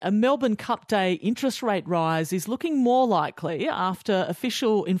A Melbourne Cup Day interest rate rise is looking more likely after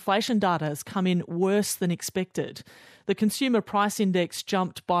official inflation data has come in worse than expected. The Consumer Price Index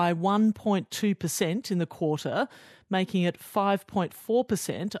jumped by 1.2% in the quarter, making it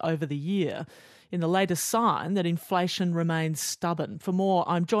 5.4% over the year, in the latest sign that inflation remains stubborn. For more,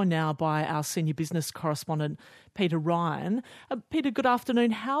 I'm joined now by our senior business correspondent, Peter Ryan. Peter, good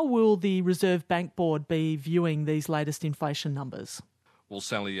afternoon. How will the Reserve Bank Board be viewing these latest inflation numbers? Well,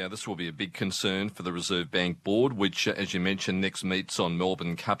 Sally, this will be a big concern for the Reserve Bank Board, which, as you mentioned, next meets on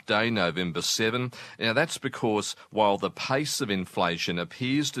Melbourne Cup Day, November 7. Now, that's because while the pace of inflation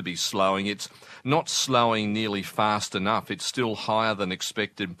appears to be slowing, it's not slowing nearly fast enough. It's still higher than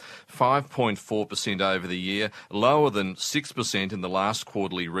expected, 5.4% over the year, lower than 6% in the last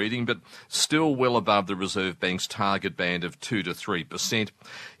quarterly reading, but still well above the Reserve Bank's target band of 2 to 3%.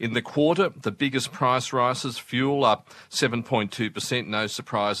 In the quarter, the biggest price rises, fuel up 7.2%, no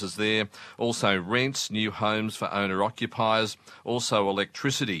surprises there. Also rents, new homes for owner-occupiers, also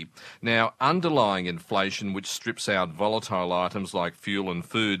electricity. Now, underlying inflation, which strips out volatile items like fuel and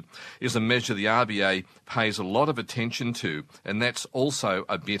food, is a measure the RBA pays a lot of attention to, and that's also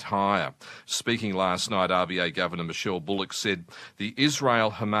a bit higher. Speaking last night, RBA Governor Michele Bullock said the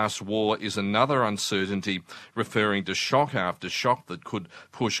Israel-Hamas war is another uncertainty, referring to shock after shock that could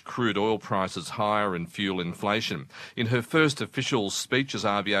push crude oil prices higher and fuel inflation. In her first official speech as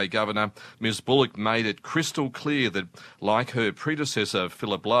RBA Governor, Ms Bullock made it crystal clear that, like her predecessor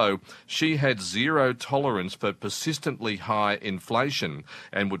Philip Lowe, she had zero tolerance for persistently high inflation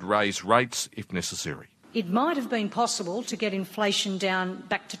and would raise rates if necessary. It might have been possible to get inflation down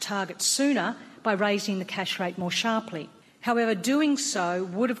back to target sooner by raising the cash rate more sharply. However, doing so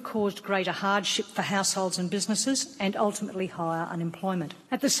would have caused greater hardship for households and businesses and ultimately higher unemployment.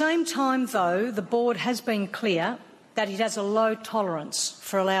 At the same time, though, the board has been clear that it has a low tolerance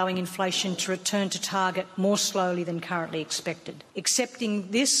for allowing inflation to return to target more slowly than currently expected.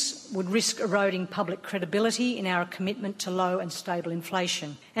 Accepting this would risk eroding public credibility in our commitment to low and stable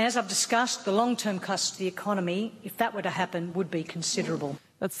inflation. And as I've discussed, the long-term cost to the economy, if that were to happen, would be considerable.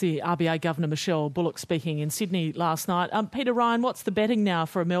 That's the RBA Governor Michele Bullock speaking in Sydney last night. Peter Ryan, what's the betting now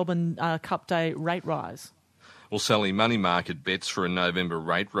for a Melbourne Cup Day rate rise? Well, Sally, money market bets for a November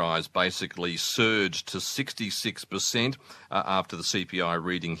rate rise basically surged to 66% after the CPI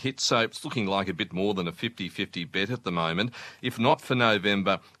reading hit, so it's looking like a bit more than a 50-50 bet at the moment. If not for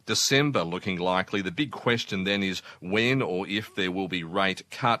November, December looking likely. The big question then is when or if there will be rate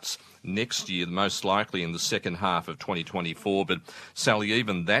cuts next year, most likely in the second half of 2024. But, Sally,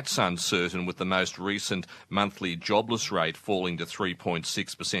 even that's uncertain, with the most recent monthly jobless rate falling to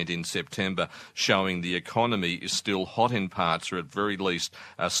 3.6% in September, showing the economy is still hot in parts, or at very least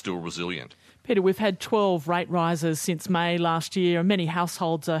still resilient. Peter, we've had 12 rate rises since May last year and many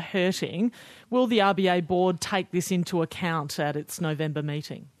households are hurting. Will the RBA board take this into account at its November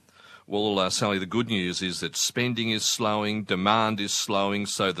meeting? Well, Sally, the good news is that spending is slowing, demand is slowing,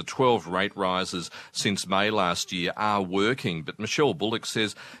 so the 12 rate rises since May last year are working. But Michele Bullock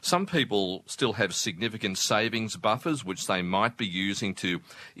says some people still have significant savings buffers, which they might be using to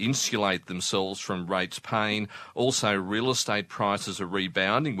insulate themselves from rates pain. Also, real estate prices are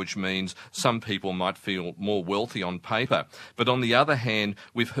rebounding, which means some people might feel more wealthy on paper. But on the other hand,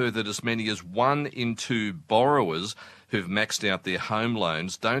 we've heard that as many as 1 in 2 borrowers who've maxed out their home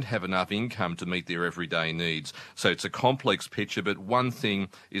loans don't have enough income to meet their everyday needs. So it's a complex picture, but one thing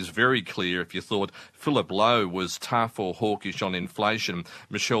is very clear. If you thought Philip Lowe was tough or hawkish on inflation,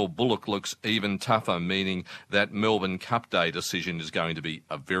 Michele Bullock looks even tougher, meaning that Melbourne Cup Day decision is going to be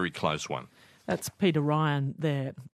a very close one. That's Peter Ryan there.